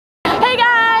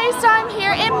So I'm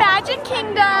here in Magic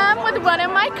Kingdom with one of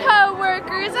my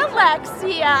co-workers,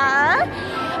 Alexia.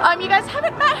 You guys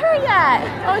haven't met her yet.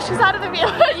 Oh, she's out of the view.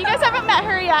 You guys haven't met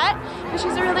her yet, but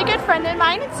she's a really good friend of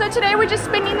mine. So today we're just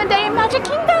spending the day in Magic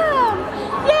Kingdom.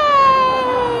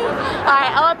 Yay!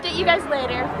 Alright, I'll update you guys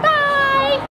later.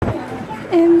 Bye!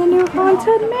 In the new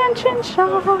Haunted Mansion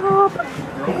shop. Alright,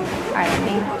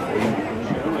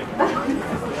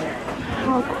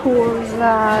 how cool is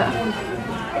that?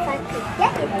 Did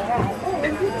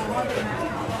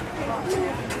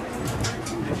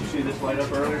you see this light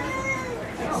up earlier?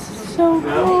 So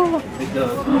cool. It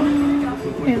does.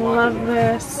 I love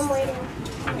this.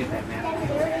 I'll get that map.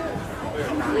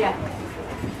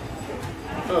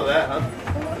 Oh, that, huh?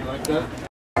 You like that?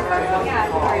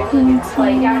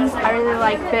 I really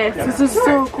like this. This is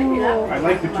so cool. I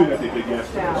like the two that they did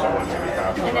yesterday, so I want to have a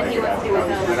copy. And then he wants to do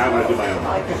his own. And I want to do my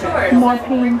own. More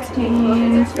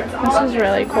paintings. This is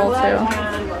really cool too.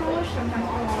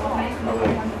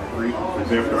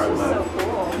 After I left.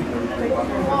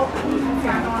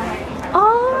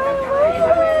 Oh, I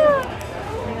love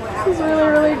it. This is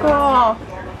really, really cool.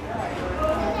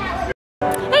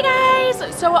 Hey guys!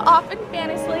 So we're off in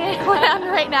Fantasyland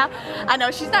right now. I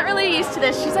know she's not really used to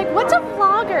this. She's like, what's a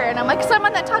vlogger? And I'm like,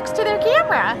 someone that talks to their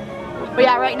camera. But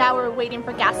yeah, right now we're waiting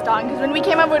for Gaston because when we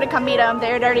came over to come meet him, they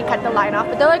had already cut the line off.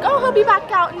 But they're like, oh, he'll be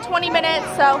back out in 20 minutes.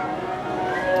 So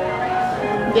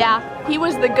yeah, he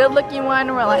was the good looking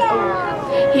one. We're like,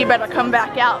 oh, he better come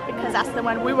back out because that's the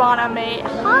one we want to meet.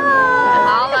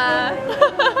 Holla.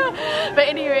 But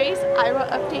anyways, I will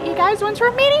update you guys once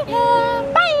we're meeting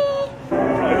him. Bye!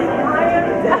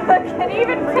 Can't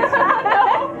even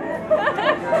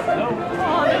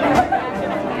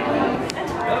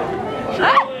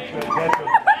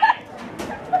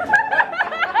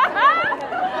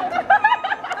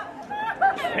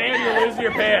Pan, you're losing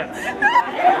your pants.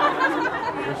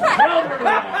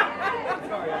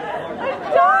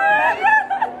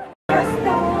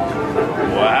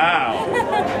 Wow.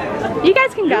 You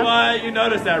guys can go. You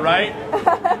noticed that, right?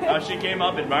 How she came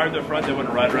up, admired the front, then went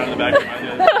right around the back of my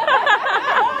head.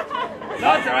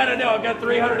 No, it's alright, I know. I've got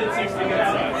 360 good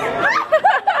sides.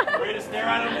 Ready to stare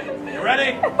at them? You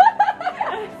ready?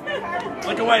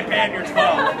 Look away, Pam, you're 12.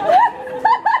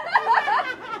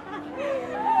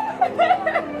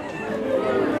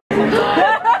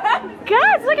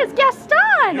 Guys, look, it's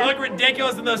Gaston! You look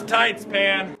ridiculous in those tights,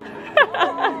 Pan.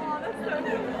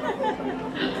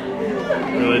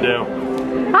 Really do.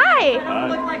 Hi! Hi.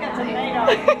 Look like a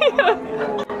tomato.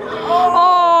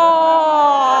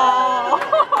 Oh!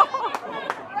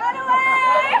 Run away!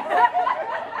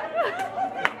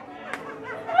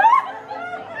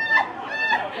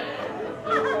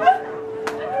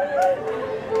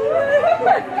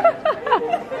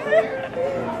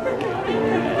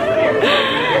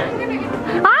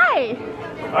 Hi!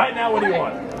 Alright, now what do you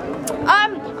want?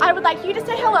 I would like you to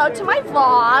say hello to my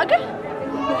vlog.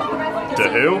 To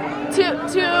who? To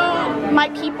my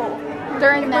people.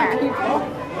 They're in there.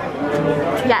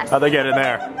 Yes. How'd they get in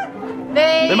there?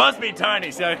 They must be tiny.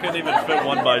 See, I couldn't even fit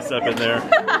one bicep in there.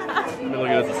 Look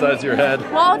at the size of your head.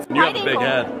 Well, it's you have a big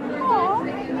head.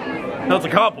 Aww. No, it's a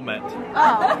compliment.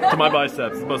 Oh. To my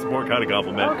biceps. It's the most important kind of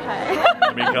compliment. Okay.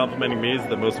 I mean, complimenting me is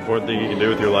the most important thing you can do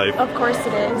with your life. Of course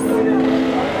it is.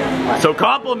 So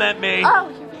compliment me. Oh,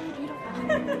 you're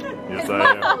very beautiful. Yes, I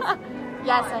am.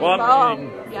 Yes, I am. Well, I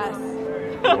mean, yes.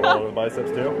 You want the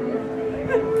biceps too?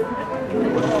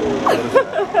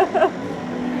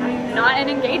 Not an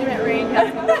engagement ring.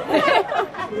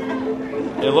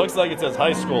 It looks like it says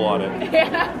high school on it.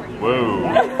 Yeah. Whoa.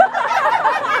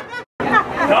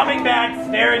 Coming back,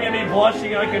 staring at me,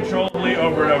 blushing uncontrollably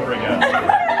over and over again.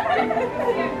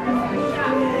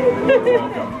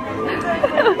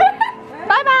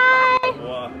 Bye-bye.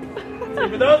 See,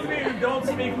 for those of you who don't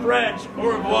speak French,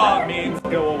 au revoir means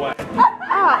go away.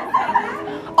 Oh.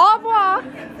 Au revoir.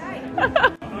 I'm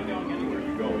not going anywhere,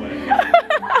 you go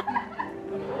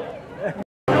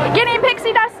away. Getting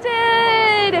pixie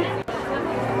dusted.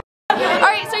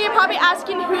 Alright, so you're probably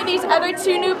asking who these other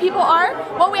two new people are.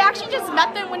 Well, we actually just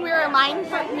met them when we were in line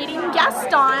for meeting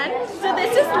Gaston. So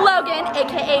this is Logan,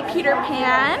 aka Peter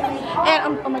Pan.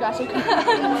 And, oh my gosh,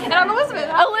 and I'm Elizabeth.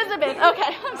 Elizabeth,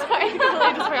 okay, I'm sorry.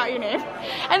 I just forgot your name.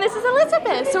 And this is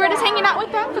Elizabeth. So we're just hanging out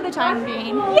with them for the time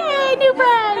being. Yay, new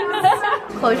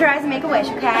friends. Close your eyes and make a wish,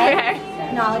 okay? Okay.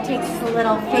 And all it takes is a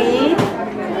little faith,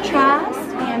 trust,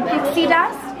 and pixie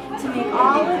dust to make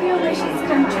all of your wishes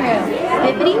come true.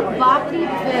 Bippity boppity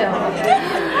boo.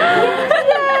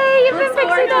 Yay, you've been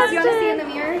pixie dusted. You want to see in the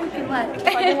mirror? You can look.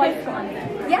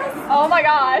 Yes. Oh my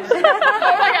gosh.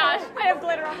 Oh my gosh. I have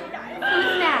glitter on my eyes.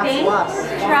 Who's next? Faith,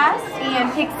 trust,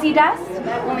 and pixie dust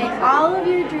will make all of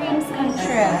your dreams come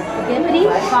true. Bippity,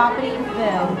 boppity,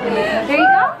 boo. There you go.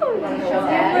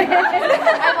 I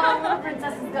have all the little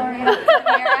princesses going in here.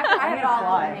 I have it all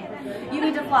over me. You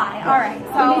need to fly. All right.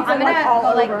 So I'm gonna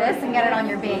go like this and get it on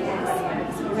your base.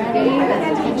 Ready?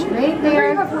 Touch right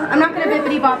there. I'm not gonna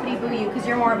bippity boppity boo you because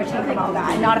you're more of a Tinkerbell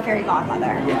guy, not a fairy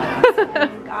godmother. So there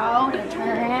you go. Turn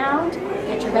around.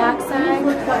 Get your backside.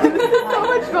 So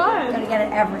much fun. Gonna get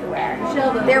it everywhere.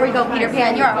 There we go, Peter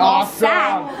Pan. You're all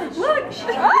set. Look.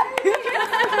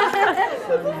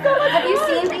 Have you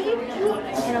seen me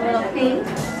in a little faith,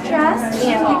 trust,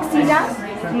 and pixie dust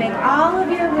to make all of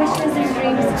your wishes and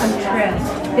dreams come true?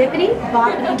 Bippity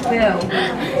boppity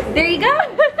boo. There you go.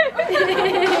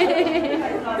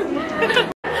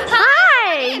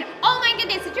 Hi! Oh my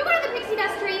goodness, did you go to the pixie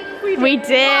dust tree? We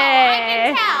did. I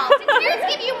can tell. Did Spirits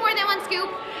give you more than one scoop?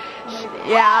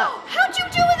 Yeah. How'd you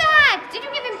do that? Did you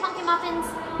give him pumpkin muffins?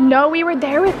 No, we were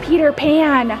there with Peter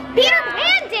Pan. Peter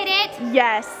Pan did it?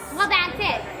 Yes. Well, that's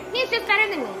it. He's just better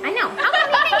than me. I know. How come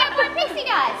he didn't get more pixie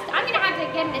dust? I'm gonna have to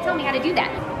get him to tell me how to do that.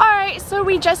 Alright, so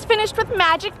we just finished with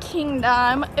Magic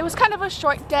Kingdom. It was kind of a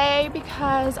short day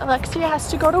because Alexia has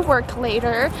to go to work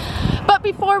later. But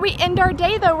before we end our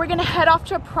day though, we're gonna head off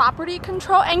to Property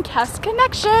Control and Guest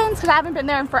Connections because I haven't been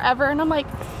there in forever and I'm like,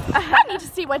 I need to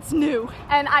see what's new.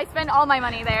 And I spend all my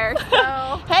money there,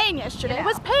 so. Hey, and yesterday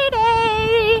was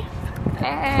payday.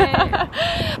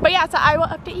 But yeah, so I will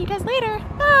update you guys later.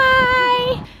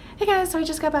 Bye. Hey guys, so I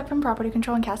just got back from Property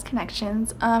Control and Guest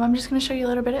Connections. I'm just going to show you a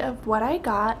little bit of what I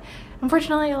got.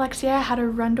 Unfortunately, Alexia had to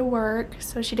run to work,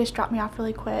 so she just dropped me off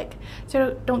really quick.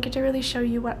 So don't get to really show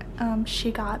you what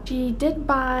she got. She did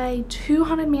buy 2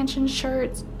 Haunted Mansion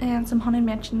shirts and some Haunted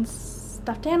Mansion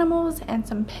stuffed animals and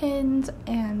some pins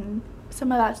and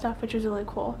some of that stuff, which was really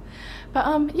cool.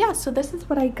 But yeah, so this is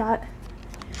what I got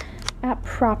at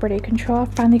Property Control. I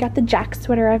finally got the Jack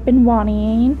sweater I've been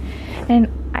wanting, and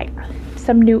I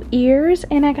some new ears,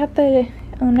 and I got the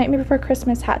Nightmare Before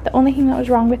Christmas hat. The only thing that was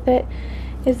wrong with it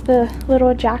is the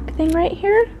little Jack thing right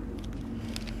here.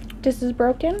 This is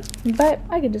broken, but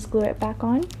I could just glue it back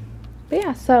on. But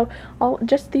yeah, so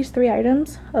just these 3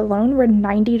 items alone were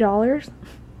 $90,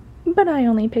 but I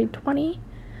only paid $20.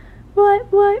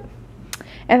 What?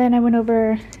 And then I went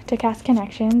over to Guest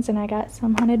Connections and I got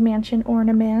some Haunted Mansion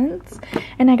ornaments,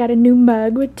 and I got a new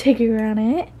mug with Tigger on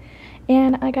it,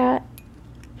 and I got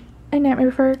a Nightmare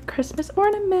Before Christmas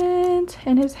ornament,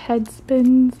 and his head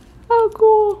spins. Oh,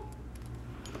 cool.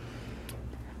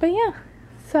 But yeah,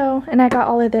 so, and I got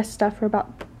all of this stuff for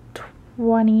about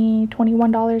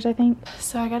 $21, I think.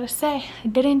 So I gotta say, I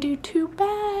didn't do too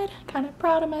bad. Kind of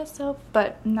proud of myself,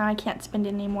 but now I can't spend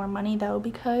any more money though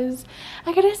because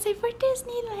I gotta save for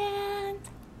Disneyland.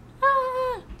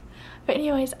 But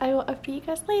anyways, I will update you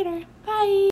guys later. Bye.